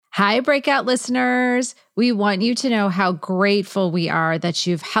Hi, Breakout listeners. We want you to know how grateful we are that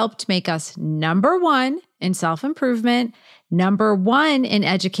you've helped make us number one in self-improvement, number one in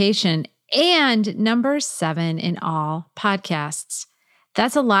education, and number 7 in all podcasts.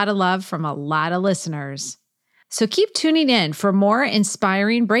 That's a lot of love from a lot of listeners. So keep tuning in for more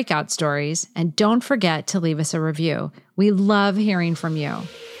inspiring breakout stories, and don't forget to leave us a review. We love hearing from you.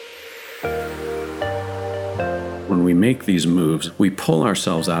 When we make these moves, we pull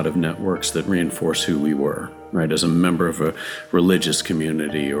ourselves out of networks that reinforce who we were, right? As a member of a religious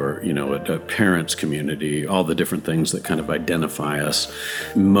community or, a parents' community, all the different things that kind of identify us.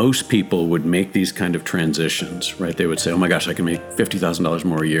 Most people would make these kind of transitions, right? They would say, oh my gosh, I can make $50,000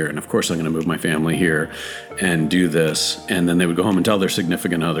 more a year. And of course, I'm going to move my family here and do this. And then they would go home and tell their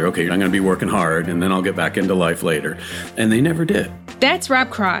significant other, okay, I'm going to be working hard and then I'll get back into life later. And they never did. That's Rob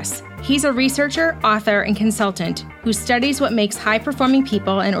Cross. He's a researcher, author, and consultant who studies what makes high-performing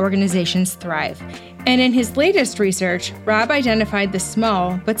people and organizations thrive. And in his latest research, Rob identified the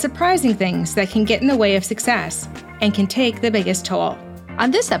small but surprising things that can get in the way of success and can take the biggest toll.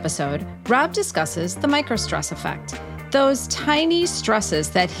 On this episode, Rob discusses the microstress effect, those tiny stresses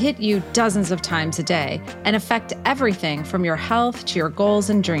that hit you dozens of times a day and affect everything from your health to your goals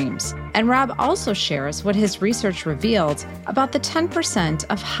and dreams. And Rob also shares what his research revealed about the 10%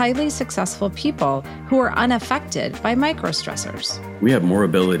 of highly successful people who are unaffected by microstressors. We have more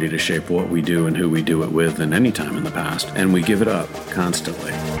ability to shape what we do and who we do it with than any time in the past, and we give it up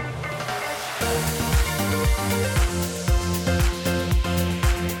constantly.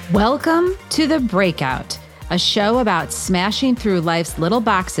 Welcome to The Breakout, a show about smashing through life's little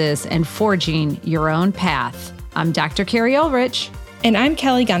boxes and forging your own path. I'm Dr. Carrie Ulrich. And I'm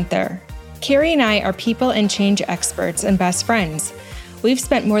Kelly Gunther. Carrie and I are people and change experts and best friends. We've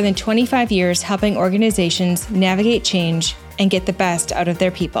spent more than 25 years helping organizations navigate change and get the best out of their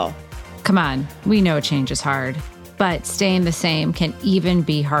people. Come on, we know change is hard, but staying the same can even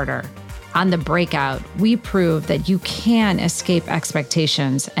be harder. On The Breakout, we prove that you can escape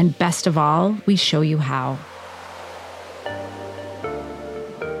expectations, and best of all, we show you how.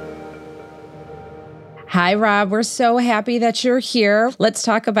 Hi, Rob. We're so happy that you're here. Let's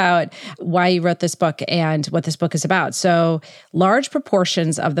talk about why you wrote this book and what this book is about. So, large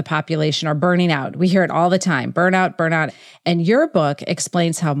proportions of the population are burning out. We hear it all the time, burnout, burnout. And your book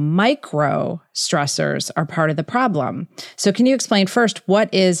explains how micro stressors are part of the problem. So can you explain first, what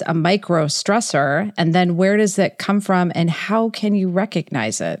is a micro stressor? And then where does it come from and how can you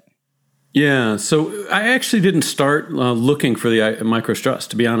recognize it? Yeah, so I actually didn't start looking for the microstress,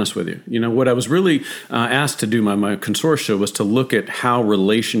 to be honest with you. What I was really asked to do my consortia was to look at how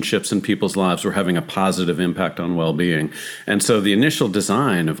relationships in people's lives were having a positive impact on well-being. And so the initial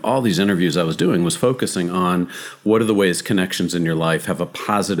design of all these interviews I was doing was focusing on what are the ways connections in your life have a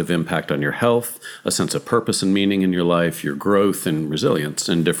positive impact on your health, a sense of purpose and meaning in your life, your growth and resilience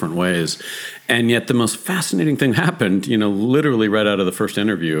in different ways. And yet the most fascinating thing happened, literally right out of the first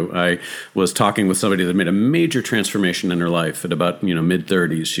interview. I was talking with somebody that made a major transformation in her life at about,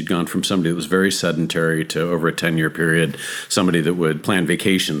 mid-30s. She'd gone from somebody that was very sedentary to, over a 10-year period, somebody that would plan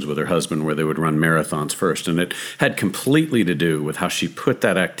vacations with her husband where they would run marathons first. And it had completely to do with how she put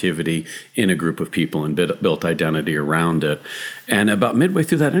that activity in a group of people and built identity around it. And about midway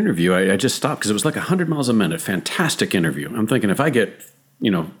through that interview, I just stopped because it was like 100 miles a minute. Fantastic interview. I'm thinking if I get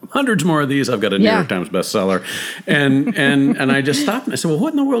hundreds more of these, I've got a New York Times bestseller. And I just stopped and I said, well,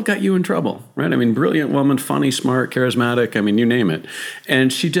 what in the world got you in trouble? Right? I mean, brilliant woman, funny, smart, charismatic. I mean, you name it.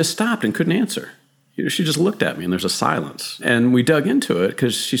 And she just stopped and couldn't answer. She just looked at me and there's a silence. And we dug into it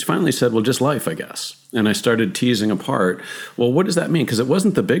because she's finally said, well, just life, I guess. And I started teasing apart, well, what does that mean? Because it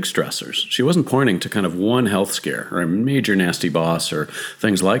wasn't the big stressors. She wasn't pointing to kind of one health scare or a major nasty boss or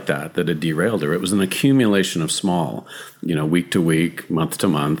things like that had derailed her. It was an accumulation of small, week to week, month to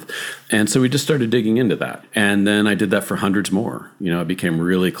month. And so we just started digging into that. And then I did that for hundreds more. It became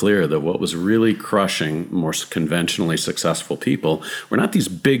really clear that what was really crushing more conventionally successful people were not these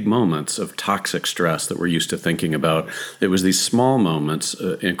big moments of toxic stress that we're used to thinking about. It was these small moments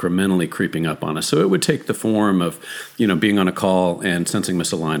incrementally creeping up on us. So it would take the form of, being on a call and sensing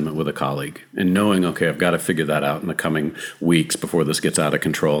misalignment with a colleague and knowing, okay, I've got to figure that out in the coming weeks before this gets out of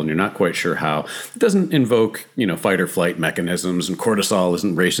control. And you're not quite sure how. It doesn't invoke, fight or flight mechanisms and cortisol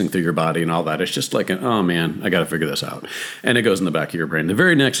isn't racing through your body and all that. It's just like, oh man, I got to figure this out. And it goes in the back of your brain. The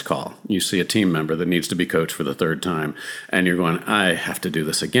very next call, you see a team member that needs to be coached for the third time. And you're going, I have to do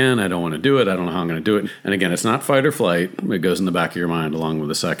this again. I don't want to do it. I don't know how I'm going to do it. And again, it's not fight or flight. It goes in the back of your mind along with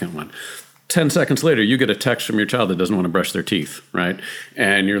the second one. 10 seconds later, you get a text from your child that doesn't want to brush their teeth, right?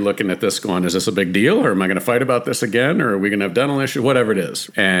 And you're looking at this going, is this a big deal? Or am I going to fight about this again? Or are we going to have dental issues? Whatever it is.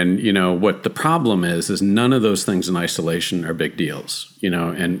 And, what the problem is none of those things in isolation are big deals,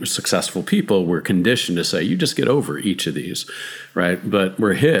 and successful people were conditioned to say, you just get over each of these, right? But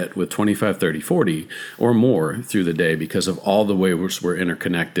we're hit with 25, 30, 40 or more through the day because of all the ways we're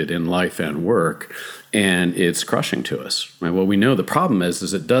interconnected in life and work. And it's crushing to us. Right? What we know the problem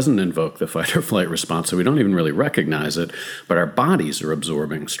is it doesn't invoke the fight or flight response, so we don't even really recognize it. But our bodies are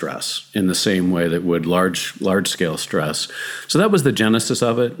absorbing stress in the same way that would large scale stress. So that was the genesis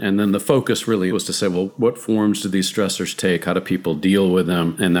of it. And then the focus really was to say, well, what forms do these stressors take? How do people deal with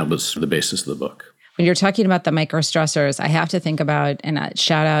them? And that was the basis of the book. When you're talking about the microstressors, I have to think about and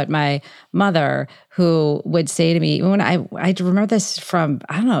shout out my mother who would say to me, when I remember this from,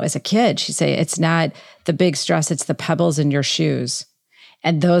 I don't know, as a kid, she'd say, it's not the big stress, it's the pebbles in your shoes.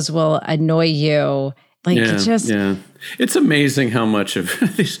 And those will annoy you. It's amazing how much of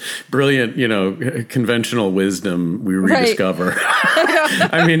these brilliant, conventional wisdom we rediscover.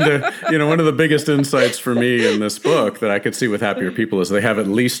 I mean, one of the biggest insights for me in this book that I could see with happier people is they have at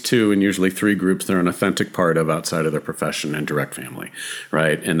least 2 and usually 3 groups they're an authentic part of outside of their profession and direct family,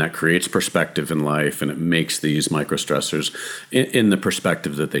 right? And that creates perspective in life, and it makes these microstressors in the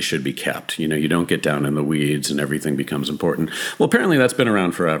perspective that they should be kept. You don't get down in the weeds and everything becomes important. Well, apparently that's been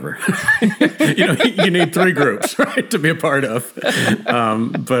around forever. You need 3 groups, right, to be a part of.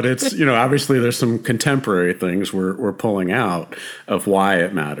 But it's, obviously there's some contemporary things we're pulling out of why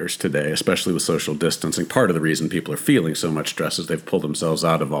it matters today, especially with social distancing. Part of the reason people are feeling so much stress is they've pulled themselves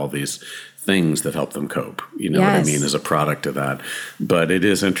out of all these things that help them cope. What I mean, as a product of that. But it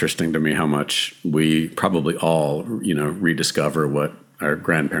is interesting to me how much we probably all, rediscover what our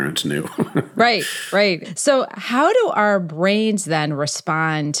grandparents knew. Right. So how do our brains then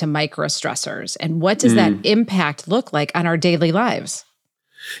respond to microstressors? And what does that impact look like on our daily lives?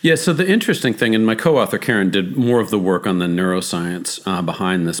 Yeah, so the interesting thing, and my co-author Karen did more of the work on the neuroscience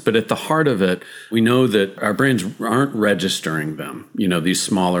behind this, but at the heart of it, we know that our brains aren't registering them, these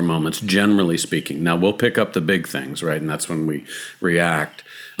smaller moments, generally speaking. Now, we'll pick up the big things, right? And that's when we react.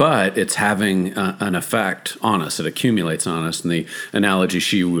 But it's having an effect on us. It accumulates on us. And the analogy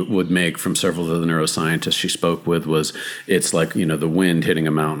she would make from several of the neuroscientists she spoke with was it's like, the wind hitting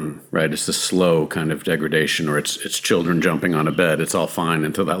a mountain, right? It's the slow kind of degradation, or it's children jumping on a bed. It's all fine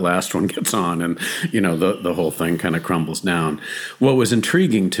until that last one gets on and, the whole thing kind of crumbles down. What was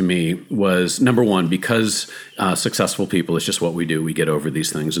intriguing to me was, number one, because successful people, it's just what we do. We get over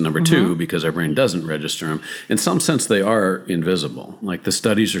these things. And number two, because our brain doesn't register them. In some sense, they are invisible. Like the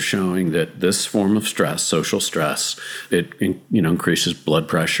studies are showing that this form of stress, social stress, it increases blood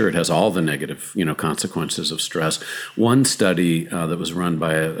pressure. It has all the negative consequences of stress. One study that was run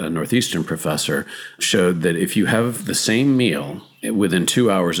by a Northeastern professor showed that if you have the same meal within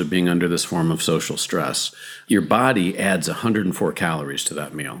 2 hours of being under this form of social stress, your body adds 104 calories to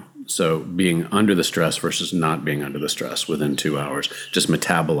that meal. So being under the stress versus not being under the stress within 2 hours just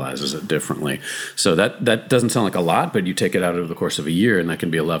metabolizes it differently. So that doesn't sound like a lot, but you take it out over the course of a year, and that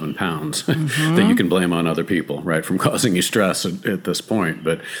can be 11 pounds that you can blame on other people, right, from causing you stress at this point.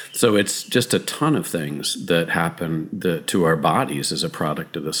 But so it's just a ton of things that happen to our bodies as a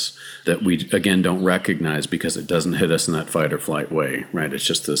product of this that we, again, don't recognize because it doesn't hit us in that fight or flight way, right? It's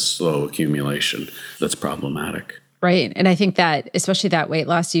just this slow accumulation that's problematic. Right. And I think that, especially that weight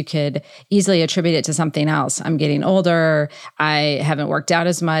loss, you could easily attribute it to something else. I'm getting older. I haven't worked out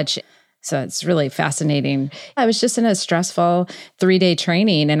as much. So it's really fascinating. I was just in a stressful 3-day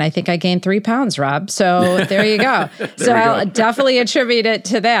training, and I think I gained 3 pounds, Rob. So there you go. I'll definitely attribute it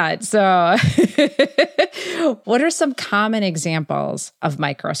to that. So what are some common examples of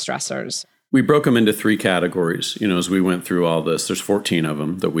microstressors? We broke them into 3 categories. As we went through all this, there's 14 of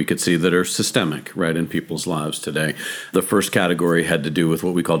them that we could see that are systemic, right, in people's lives today. The first category had to do with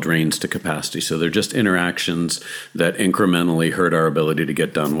what we call drains to capacity. So they're just interactions that incrementally hurt our ability to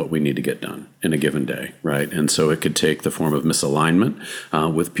get done what we need to get done in a given day, right? And so it could take the form of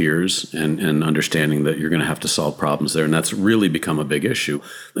misalignment with peers and understanding that you're going to have to solve problems there. And that's really become a big issue.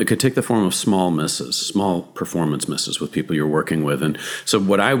 It could take the form of small misses, small performance misses with people you're working with. And so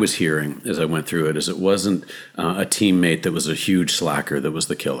what I was hearing as I went through it is it wasn't a teammate that was a huge slacker that was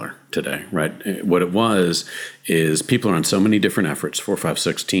the killer today, right? What it was is people are on so many different efforts, 4, 5,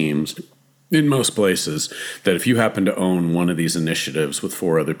 6 teams in most places, that if you happen to own one of these initiatives with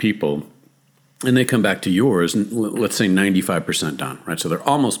 4 other people, and they come back to yours, and let's say 95% done, right? So they're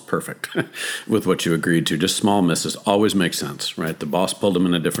almost perfect with what you agreed to. Just small misses always make sense, right? The boss pulled them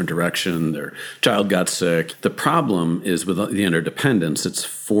in a different direction. Their child got sick. The problem is with the interdependence, it's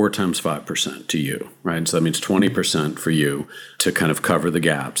 4 times 5% to you, right? So that means 20% for you to kind of cover the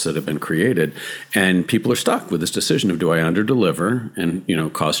gaps that have been created. And people are stuck with this decision of, do I underdeliver and,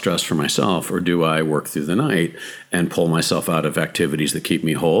 cause stress for myself, or do I work through the night and pull myself out of activities that keep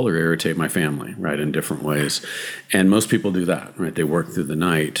me whole or irritate my family, right, in different ways? And most people do that, right? They work through the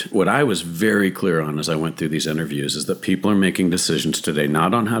night. What I was very clear on as I went through these interviews is that people are making decisions today,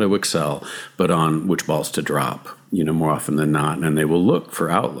 not on how to excel, but on which balls to drop, more often than not. And they will look for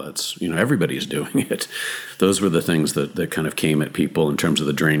outlets. Everybody's doing it. Those were the things that kind of came at people in terms of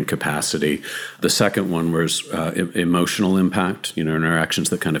the drain capacity. The second one was emotional impact, interactions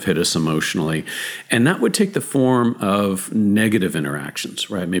that kind of hit us emotionally. And that would take the form of negative interactions,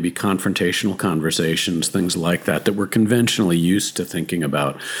 right? Maybe confrontational conversations, things like that we're conventionally used to thinking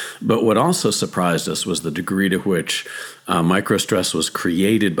about. But what also surprised us was the degree to which microstress was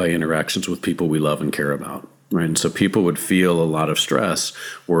created by interactions with people we love and care about. Right. And so people would feel a lot of stress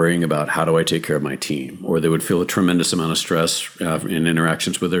worrying about, how do I take care of my team? Or they would feel a tremendous amount of stress in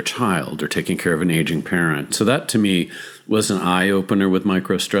interactions with their child or taking care of an aging parent. So that to me was an eye-opener with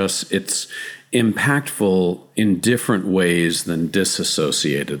microstress. It's impactful in different ways than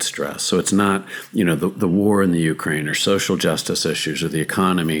disassociated stress. So it's not, the war in the Ukraine or social justice issues or the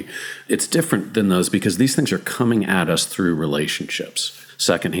economy. It's different than those because these things are coming at us through relationships.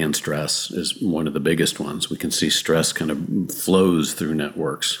 Secondhand stress is one of the biggest ones. We can see stress kind of flows through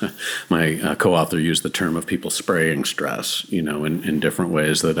networks. My co-author used the term of people spraying stress, in different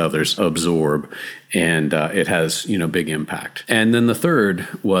ways that others absorb. And it has, big impact. And then the third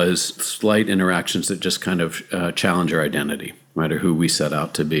was slight interactions that just kind of challenge our identity, right, or who we set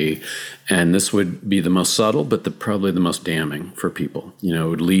out to be. And this would be the most subtle, but probably the most damning for people. It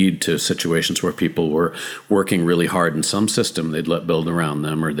would lead to situations where people were working really hard in some system they'd let build around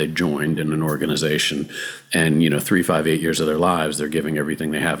them, or they joined in an organization. And, 3, 5, 8 years of their lives, they're giving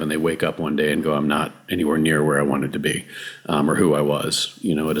everything they have. And they wake up one day and go, I'm not anywhere near where I wanted to be, or who I was,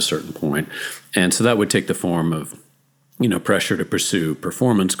 at a certain point. And so that would take the form of, pressure to pursue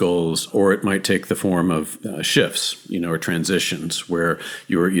performance goals, or it might take the form of shifts, or transitions where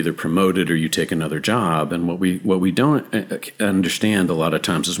you're either promoted or you take another job. And what we don't understand a lot of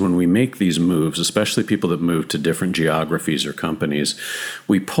times is when we make these moves, especially people that move to different geographies or companies,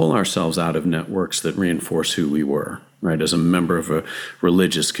 we pull ourselves out of networks that reinforce who we were. Right, as a member of a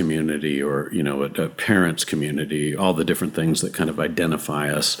religious community or, a parents' community, all the different things that kind of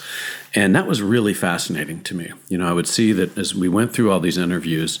identify us. And that was really fascinating to me. I would see that as we went through all these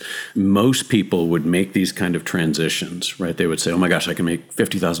interviews, most people would make these kind of transitions, right? They would say, oh my gosh, I can make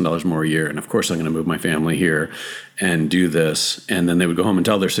 $50,000 more a year. And of course, I'm going to move my family here and do this. And then they would go home and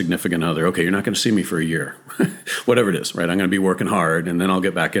tell their significant other, okay, you're not going to see me for a year, whatever it is, right? I'm going to be working hard and then I'll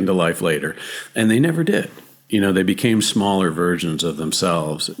get back into life later. And they never did. They became smaller versions of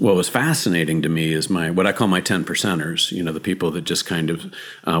themselves. What was fascinating to me is what I call my 10 percenters, the people that just kind of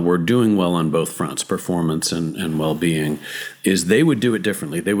were doing well on both fronts, performance and well-being, is they would do it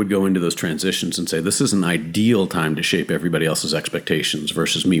differently. They would go into those transitions and say, this is an ideal time to shape everybody else's expectations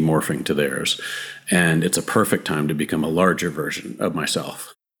versus me morphing to theirs. And it's a perfect time to become a larger version of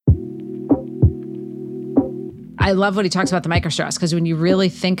myself. I love what he talks about the microstress, because when you really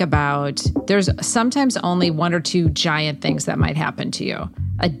think about, there's sometimes only 1 or 2 giant things that might happen to you.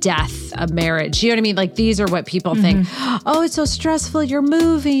 A death, a marriage. You know what I mean? Like, these are what people think, oh, it's so stressful. You're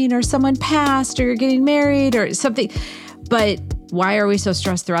moving, or someone passed, or you're getting married, or something. But why are we so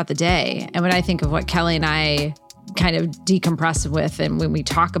stressed throughout the day? And when I think of what Kelly and I kind of decompress with, and when we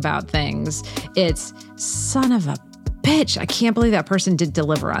talk about things, it's son of a bitch, I can't believe that person did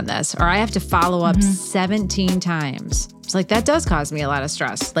deliver on this, or I have to follow up 17 times. It's like, that does cause me a lot of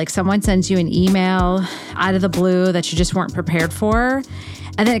stress. Like, someone sends you an email out of the blue that you just weren't prepared for,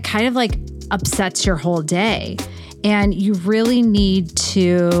 and then it kind of like upsets your whole day. And you really need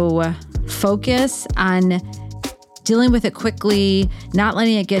to focus on dealing with it quickly, not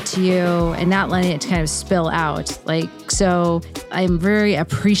letting it get to you, and not letting it kind of spill out. So I'm very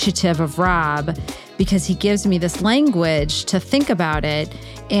appreciative of Rob, because he gives me this language to think about it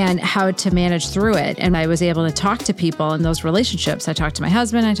and how to manage through it. And I was able to talk to people in those relationships. I talked to my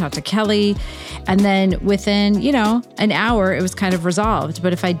husband, I talked to Kelly, and then within, an hour, it was kind of resolved.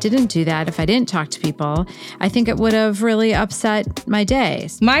 But if I didn't do that, if I didn't talk to people, I think it would have really upset my day.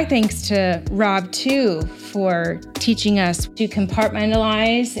 My thanks to Rob, too, for teaching us to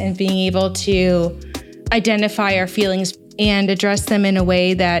compartmentalize and being able to identify our feelings and address them in a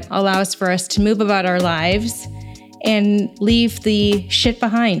way that allows for us to move about our lives and leave the shit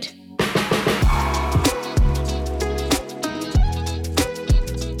behind.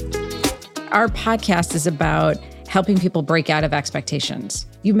 Our podcast is about helping people break out of expectations.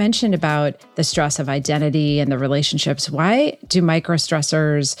 You mentioned about the stress of identity and the relationships. Why do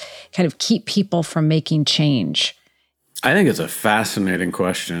microstressors kind of keep people from making change? I think it's a fascinating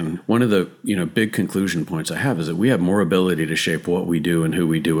question. One of the big conclusion points I have is that we have more ability to shape what we do and who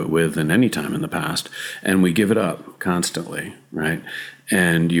we do it with than any time in the past, and we give it up constantly, right?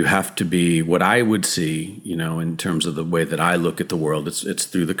 And you have to be what I would see, in terms of the way that I look at the world. It's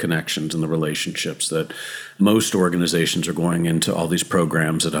through the connections and the relationships that most organizations are going into all these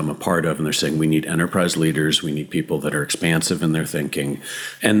programs that I'm a part of, and they're saying we need enterprise leaders, we need people that are expansive in their thinking.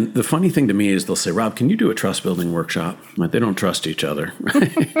 And the funny thing to me is they'll say, Rob, can you do a trust building workshop? Like, they don't trust each other,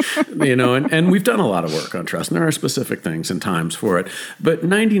 right? And we've done a lot of work on trust, and there are specific things and times for it. But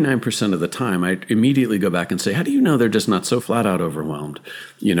 99% of the time, I immediately go back and say, how do you know they're just not so flat out overwhelmed,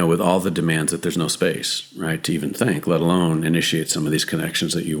 with all the demands that there's no space, right, to even think, let alone initiate some of these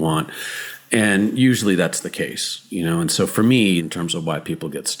connections that you want. And usually that's the case, and so for me, in terms of why people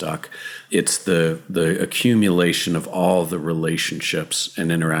get stuck, it's the accumulation of all the relationships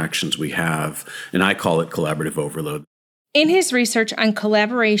and interactions we have, and I call it collaborative overload. In his research on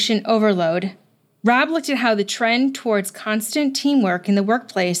collaboration overload, Rob looked at how the trend towards constant teamwork in the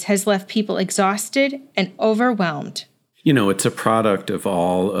workplace has left people exhausted and overwhelmed. It's a product of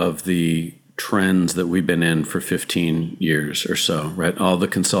all of the trends that we've been in for 15 years or so, right? All the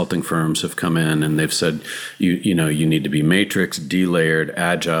consulting firms have come in and they've said, you need to be matrix, delayered,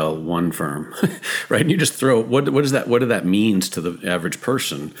 agile, one firm, right? And you just throw, what does that means to the average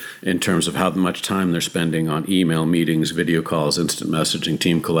person in terms of how much time they're spending on email, meetings, video calls, instant messaging,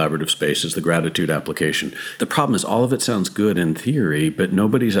 team collaborative spaces, the gratitude application. The problem is all of it sounds good in theory, but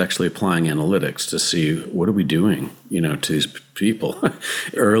nobody's actually applying analytics to see what are we doing, to these people.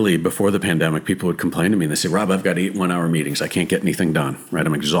 Early, before the pandemic, people would complain to me and they say, Rob, I've got 8 one-hour meetings. I can't get anything done, right?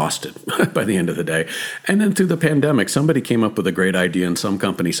 I'm exhausted by the end of the day. And then through the pandemic, somebody came up with a great idea in some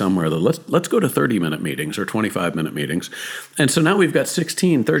company somewhere that let's go to 30-minute meetings or 25-minute meetings. And so now we've got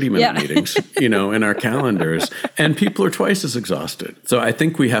 16 30-minute meetings, in our calendars, and people are twice as exhausted. So I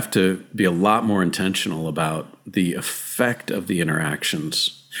think we have to be a lot more intentional about the effect of the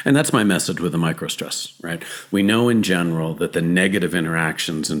interactions. And that's my message with the microstress, right? We know in general that the negative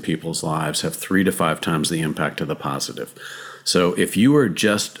interactions in people's lives have 3 to 5 times the impact of the positive. So if you are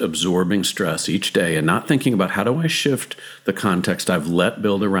just absorbing stress each day and not thinking about how do I shift the context I've let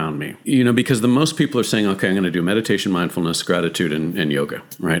build around me, because the most people are saying, okay, I'm going to do meditation, mindfulness, gratitude, and yoga,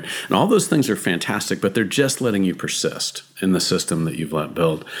 right? And all those things are fantastic, but they're just letting you persist in the system that you've let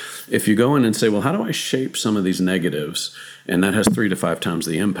build. If you go in and say, well, how do I shape some of these negatives? And that has 3 to 5 times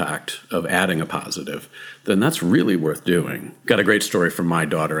the impact of adding a positive, then that's really worth doing. Got a great story from my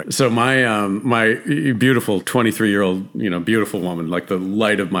daughter. So my beautiful 23-year-old, beautiful woman, like the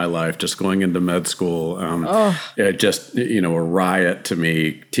light of my life, just going into med school, a riot to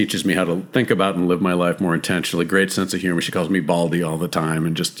me, teaches me how to think about and live my life more intentionally. Great sense of humor. She calls me Baldy all the time.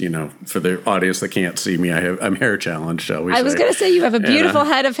 And just, for the audience that can't see me, I'm hair challenged, shall we say. I was going to say you have a beautiful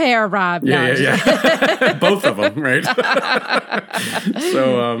head of hair, Rob. Yeah. Both of them, right?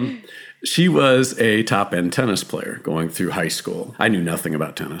 So she was a top-end tennis player going through high school. I knew nothing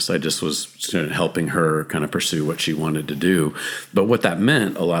about tennis. I just was helping her kind of pursue what she wanted to do. But what that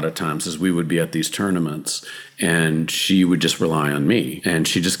meant a lot of times is we would be at these tournaments and she would just rely on me. And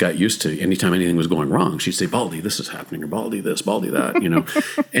she just got used to anytime anything was going wrong, she'd say, Baldy, this is happening, or Baldy this, Baldy that,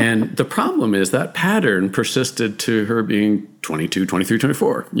 And the problem is that pattern persisted to her being 22, 23,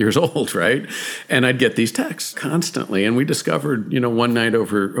 24 years old, right? And I'd get these texts constantly. And we discovered, one night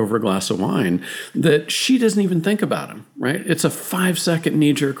over a glass of wine that she doesn't even think about them, right? It's a 5-second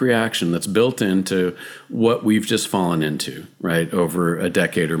knee-jerk reaction that's built into what we've just fallen into, right, over a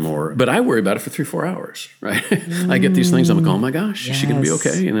decade or more. But I worry about it for 3-4 hours, right? I get these things, I'm like, oh my gosh, is she going to be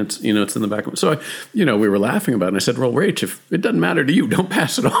okay? And it's, it's in the back of so, we were laughing about it. And I said, well, Rach, if it doesn't matter to you, don't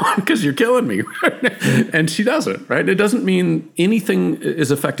pass it on because you're killing me. And she doesn't, right? It doesn't mean anything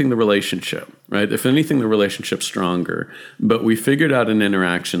is affecting the relationship, right? If anything, the relationship's stronger. But we figured out an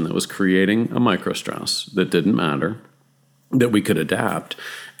interaction that was creating a microstress that didn't matter, that we could adapt.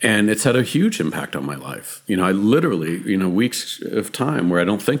 And it's had a huge impact on my life. I literally, weeks of time where I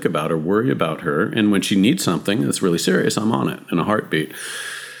don't think about or worry about her. And when she needs something that's really serious, I'm on it in a heartbeat.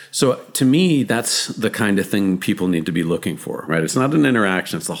 So to me, that's the kind of thing people need to be looking for, right? It's not an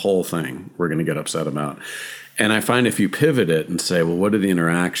interaction. It's the whole thing we're going to get upset about. And I find if you pivot it and say, well, what are the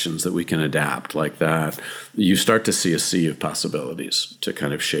interactions that we can adapt like that? You start to see a sea of possibilities to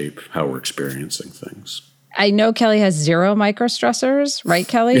kind of shape how we're experiencing things. I know Kelly has 0 microstressors, right,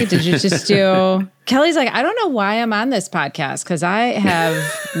 Kelly? Did you just do... Kelly's like, I don't know why I'm on this podcast because I have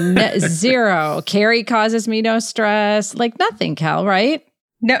 0. Carrie causes me no stress, like nothing, Kel, right?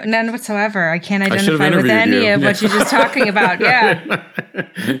 No, none whatsoever. I can't identify with any of what you're just talking about. Yeah.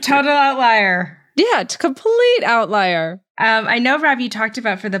 Total outlier. Yeah, complete outlier. I know, Rob, you talked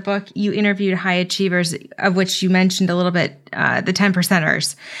about for the book, you interviewed high achievers, of which you mentioned a little bit, the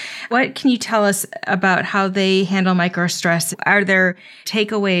 10%ers. What can you tell us about how they handle microstress? Are there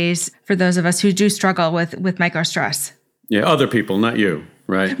takeaways for those of us who do struggle with microstress? Yeah, other people, not you.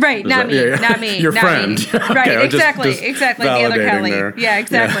 Right. Right. Not me. Yeah. Not me. Your not friend. Me. Right. Okay, exactly. Exactly. The other Kelly. There. Yeah,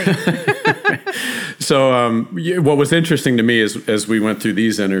 exactly. Yeah. So what was interesting to me as we went through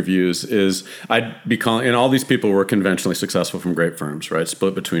these interviews is I'd be calling, and all these people were conventionally successful from great firms, right?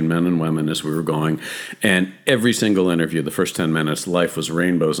 Split between men and women as we were going. And every single interview, the first 10 minutes, life was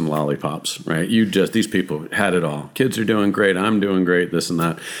rainbows and lollipops, right? These people had it all. Kids are doing great. I'm doing great, this and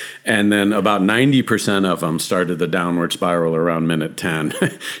that. And then about 90% of them started the downward spiral around minute 10.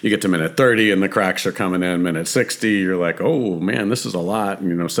 You get to minute 30 and the cracks are coming in. Minute 60, you're like, oh man, this is a lot.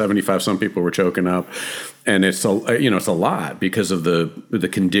 75, some people were choking up. And it's a lot because of the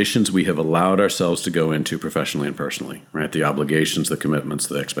conditions we have allowed ourselves to go into professionally and personally, right? The obligations, the commitments,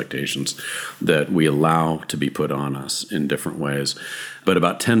 the expectations that we allow to be put on us in different ways. But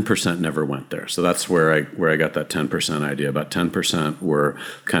about 10% never went there. So that's where I got that 10% idea. About 10% were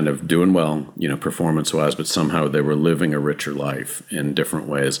kind of doing well, performance-wise, but somehow they were living a richer life in different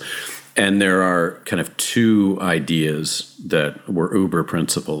ways. And there are kind of 2 ideas that were Uber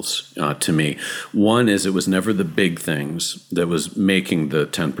principles to me. One is it was never the big things that was making the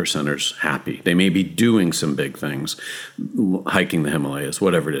 10%ers happy. They may be doing some big things, hiking the Himalayas,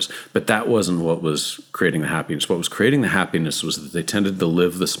 whatever it is, but that wasn't what was creating the happiness. What was creating the happiness was that they tended to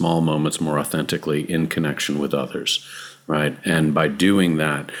live the small moments more authentically in connection with others. Right. And by doing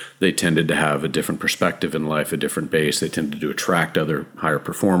that, they tended to have a different perspective in life, a different base. They tended to attract other higher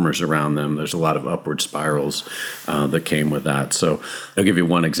performers around them. There's a lot of upward spirals that came with that. So I'll give you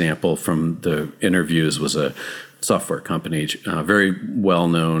one example from the interviews. Was a software company, a very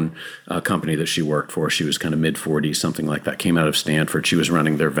well-known company that she worked for. She was kind of mid-40s, something like that, came out of Stanford. She was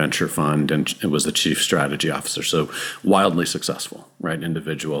running their venture fund and was the chief strategy officer. So wildly successful, right,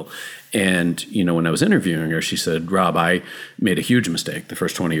 individual. And, when I was interviewing her, she said, Rob, I made a huge mistake the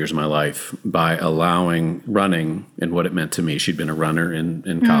first 20 years of my life by allowing running and what it meant to me. She'd been a runner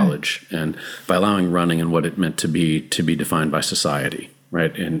in college, and by allowing running and what it meant to be defined by society,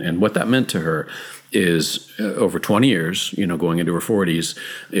 right? And what that meant to her is over 20 years, going into her 40s,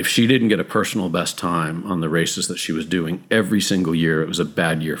 if she didn't get a personal best time on the races that she was doing every single year, it was a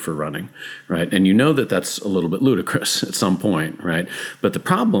bad year for running, right? And that's a little bit ludicrous at some point, right? But the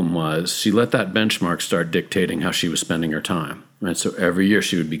problem was she let that benchmark start dictating how she was spending her time, right? So every year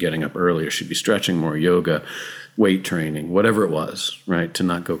she would be getting up earlier, she'd be stretching more, yoga, weight training, whatever it was, right, to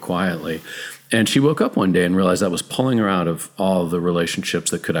not go quietly. And she woke up one day and realized that was pulling her out of all the relationships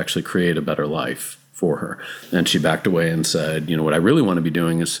that could actually create a better life for her. And she backed away and said, what I really want to be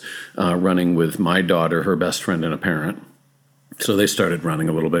doing is running with my daughter, her best friend, and a parent. So they started running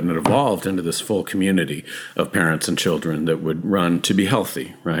a little bit, and it evolved into this full community of parents and children that would run to be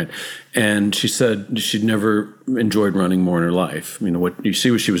healthy, right? And she said she'd never enjoyed running more in her life. What you see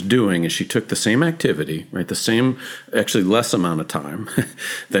what she was doing is she took the same activity, right? The same, actually less amount of time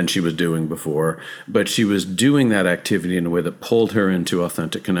than she was doing before, but she was doing that activity in a way that pulled her into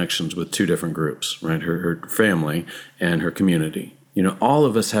authentic connections with 2 different groups, right? Her family and her community. All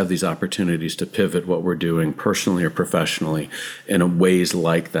of us have these opportunities to pivot what we're doing personally or professionally in ways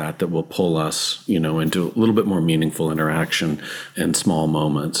like that will pull us, into a little bit more meaningful interaction and small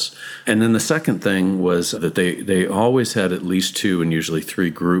moments. And then the second thing was that they always had at least 2 and usually 3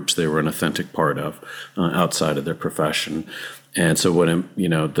 groups they were an authentic part of outside of their profession. And so one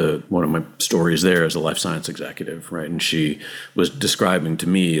of my stories there is a life science executive, right? And she was describing to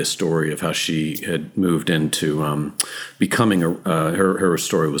me a story of how she had moved into becoming her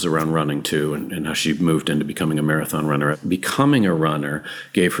story was around running too, and how she moved into becoming a marathon runner. Becoming a runner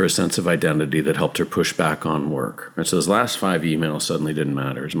gave her a sense of identity that helped her push back on work. And so those last 5 emails suddenly didn't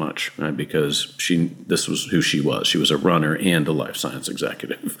matter as much, right? Because this was who she was. She was a runner and a life science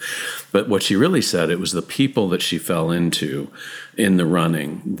executive. But what she really said, it was the people that she fell into in the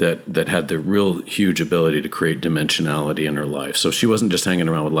running that had the real huge ability to create dimensionality in her life. So she wasn't just hanging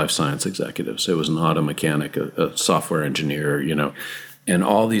around with life science executives. It was an auto mechanic, a software engineer, And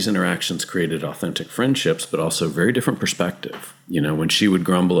all these interactions created authentic friendships, but also very different perspective. When she would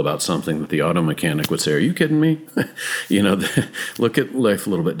grumble about something that the auto mechanic would say, "Are you kidding me?" Look at life a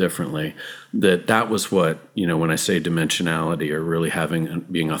little bit differently. That was what, when I say dimensionality or really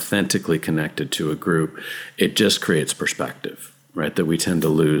being authentically connected to a group, it just creates perspective, right? That we tend to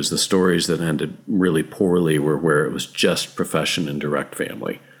lose. The stories that ended really poorly were where it was just profession and direct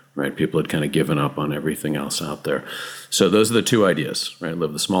family. Right? People had kind of given up on everything else out there. So those are the two ideas, right?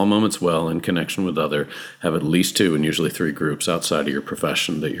 Live the small moments well in connection with other. Have at least 2 and usually 3 groups outside of your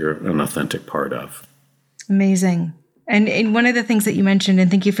profession that you're an authentic part of. Amazing. And one of the things that you mentioned, and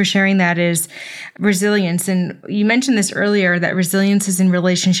thank you for sharing that, is resilience. And you mentioned this earlier, that resilience is in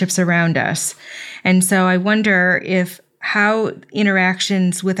relationships around us. And so I wonder how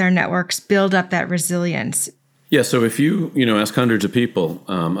interactions with our networks build up that resilience. Yeah, so if you ask hundreds of people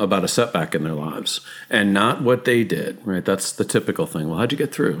about a setback in their lives and not what they did, right? That's the typical thing. Well, how'd you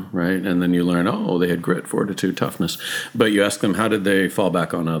get through, right? And then you learn, they had grit, fortitude, toughness. But you ask them, how did they fall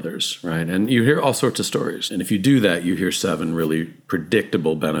back on others, right? And you hear all sorts of stories. And if you do that, you hear 7 really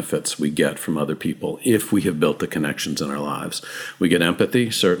predictable benefits we get from other people if we have built the connections in our lives. We get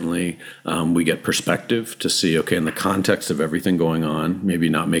empathy, certainly. We get perspective to see, okay, in the context of everything going on, maybe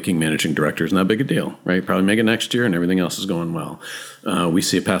not making managing director isn't that big a deal, right? Probably make it next year and everything else is going well. We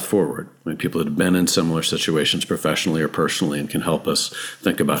see a path forward. People that have been in similar situations professionally or personally and can help us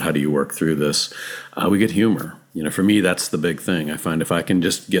think about how do you work through this. We get humor. For me, that's the big thing. I find if I can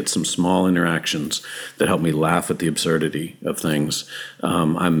just get some small interactions that help me laugh at the absurdity of things,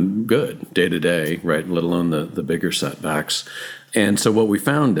 I'm good day to day, right? Let alone the bigger setbacks. And so what we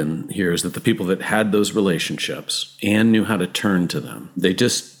found in here is that the people that had those relationships and knew how to turn to them,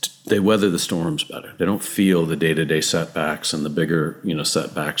 they weather the storms better. They don't feel the day-to-day setbacks and the bigger,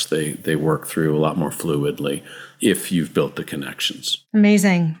 setbacks. They work through a lot more fluidly if you've built the connections.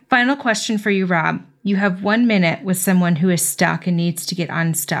 Amazing. Final question for you, Rob. You have 1 minute with someone who is stuck and needs to get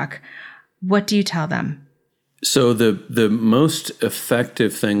unstuck. What do you tell them? So the most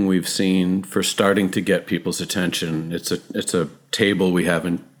effective thing we've seen for starting to get people's attention, it's a table we have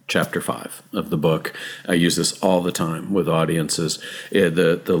in Chapter 5 of the book. I use this all the time with audiences.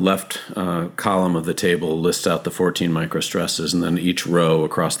 The left column of the table lists out the 14 microstresses, and then each row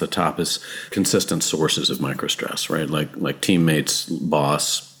across the top is consistent sources of microstress, right? Like teammates,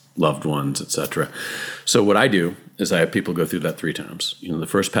 boss, loved ones, etc. So what I do is I have people go through that 3 times. The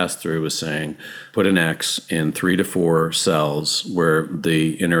first pass through is saying, put an X in 3 to 4 cells where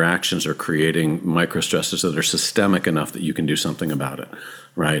the interactions are creating microstresses that are systemic enough that you can do something about it,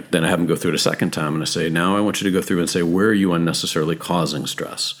 right? Then I have them go through it a second time and I say, now I want you to go through and say, where are you unnecessarily causing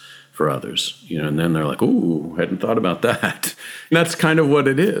stress for others? And then they're like, ooh, I hadn't thought about that. And that's kind of what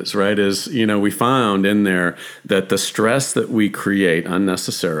it is, right? We found in there that the stress that we create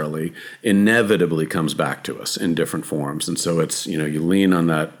unnecessarily inevitably comes back to us in different forms. And so it's, you lean on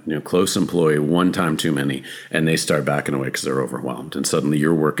that, close employee one time too many, and they start backing away because they're overwhelmed. And suddenly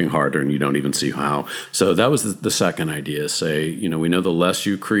you're working harder and you don't even see how. So that was the second idea, say, we know the less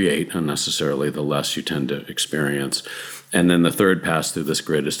you create unnecessarily, the less you tend to experience. And then the third pass through this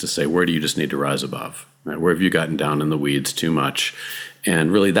grid is to say, where do you just need to rise above? Right? Where have you gotten down in the weeds too much?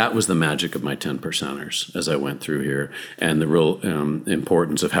 And really, that was the magic of my 10 percenters as I went through here, and the real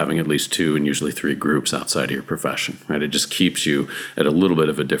importance of having at least 2 and usually 3 groups outside of your profession. Right? It just keeps you at a little bit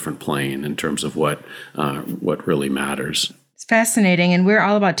of a different plane in terms of what really matters. It's fascinating, and we're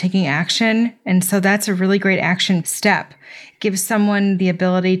all about taking action, and so that's a really great action step. Gives someone the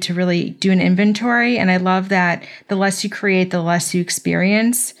ability to really do an inventory. And I love that the less you create, the less you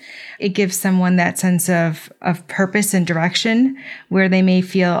experience. It gives someone that sense of purpose and direction where they may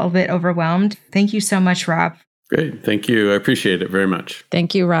feel a bit overwhelmed. Thank you so much, Rob. Great. Thank you. I appreciate it very much.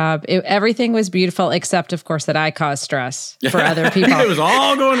 Thank you, Rob. Everything was beautiful, except, of course, that I caused stress for other people. It was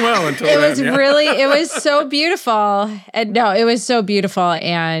all going well until it was so beautiful. And no, it was so beautiful.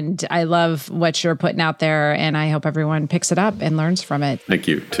 And I love what you're putting out there. And I hope everyone picks it up and learns from it. Thank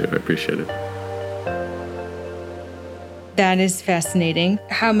you, too. I appreciate it. That is fascinating.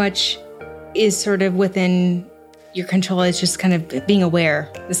 How much is sort of within your control is just kind of being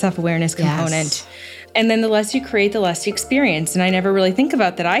aware, the self-awareness component. Yes. And then the less you create, the less you experience. And I never really think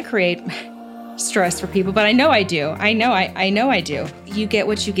about that I create stress for people, but I know I do. I know I do. You get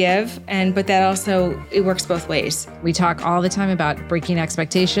what you give, but that also, it works both ways. We talk all the time about breaking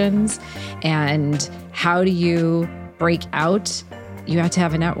expectations and how do you break out? You have to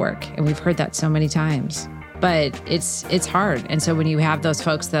have a network. And we've heard that so many times. but it's hard. And so when you have those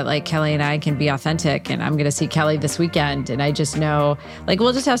folks that like Kelly and I can be authentic, and I'm going to see Kelly this weekend, and I just know like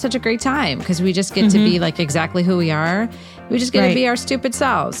we'll just have such a great time because we just get to be like exactly who we are. We just get to be our stupid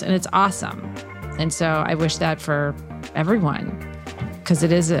selves, and it's awesome. And so I wish that for everyone because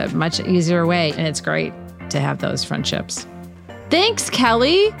it is a much easier way, and it's great to have those friendships. Thanks,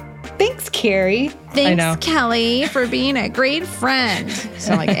 Kelly. Thanks, Carrie. Thanks, Kelly, for being a great friend.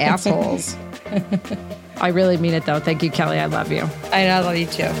 Sound like assholes. I really mean it, though. Thank you, Kelly. I love you. I know, I love you,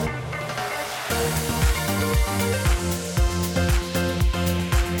 too.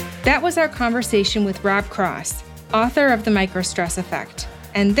 That was our conversation with Rob Cross, author of The Microstress Effect.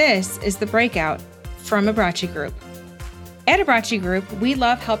 And this is The Breakout from Abraci Group. At Abraci Group, we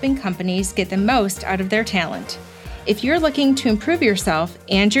love helping companies get the most out of their talent. If you're looking to improve yourself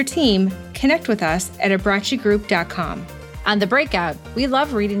and your team, connect with us at abracigroup.com. On The Breakout, we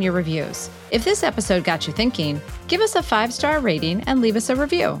love reading your reviews. If this episode got you thinking, give us a 5-star rating and leave us a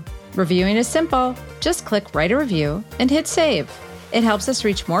review. Reviewing is simple. Just click Write a Review and hit Save. It helps us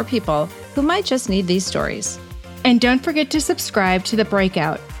reach more people who might just need these stories. And don't forget to subscribe to The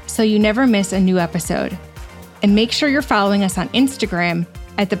Breakout so you never miss a new episode. And make sure you're following us on Instagram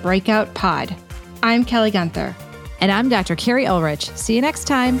at The Breakout Pod. I'm Kelly Gunther. And I'm Dr. Carrie Ulrich. See you next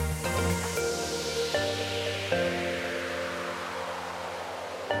time.